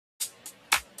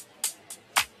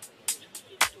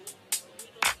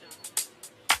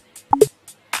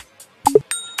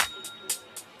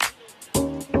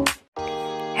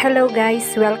Hello guys,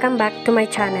 welcome back to my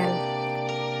channel.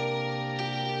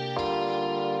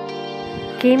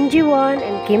 Kim Ji-won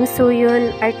and Kim Soo-yoon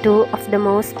are two of the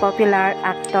most popular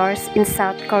actors in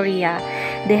South Korea.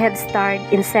 They have starred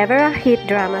in several hit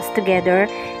dramas together,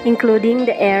 including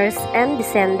The Heirs and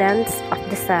Descendants of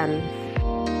the Sun.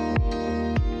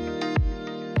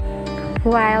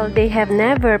 While they have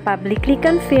never publicly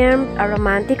confirmed a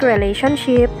romantic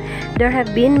relationship, there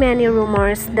have been many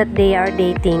rumors that they are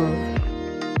dating.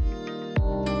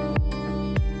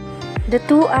 The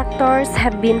two actors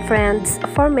have been friends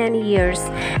for many years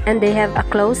and they have a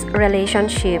close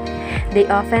relationship. They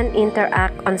often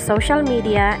interact on social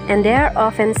media and they are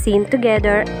often seen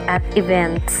together at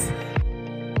events.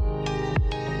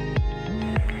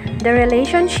 The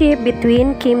relationship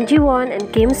between Kim Ji-won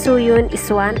and Kim Soo-yoon is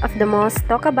one of the most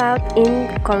talked about in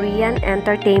Korean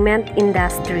entertainment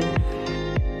industry.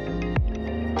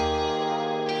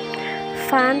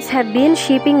 Fans have been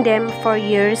shipping them for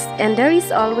years and there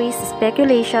is always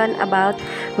speculation about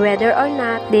whether or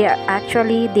not they are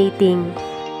actually dating.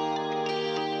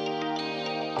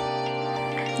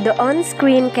 The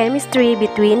on-screen chemistry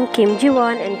between Kim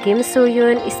Ji-won and Kim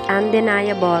Soo-yoon is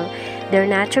undeniable. Their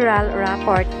natural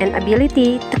rapport and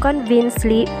ability to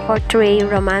convincingly portray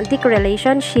romantic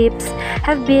relationships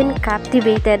have been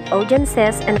captivated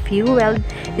audiences and fueled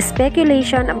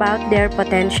speculation about their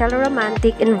potential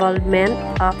romantic involvement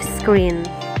off-screen.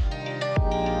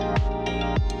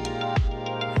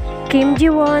 Kim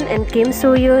Ji-won and Kim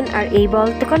Soo-yoon are able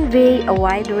to convey a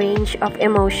wide range of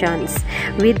emotions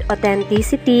with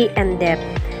authenticity and depth.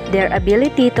 Their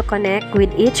ability to connect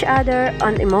with each other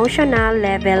on emotional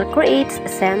level creates a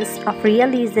sense of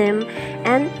realism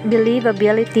and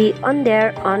believability on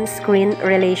their on-screen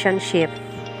relationship.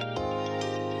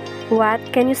 What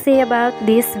can you say about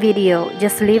this video?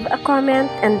 Just leave a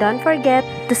comment and don't forget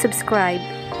to subscribe.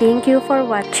 Thank you for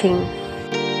watching.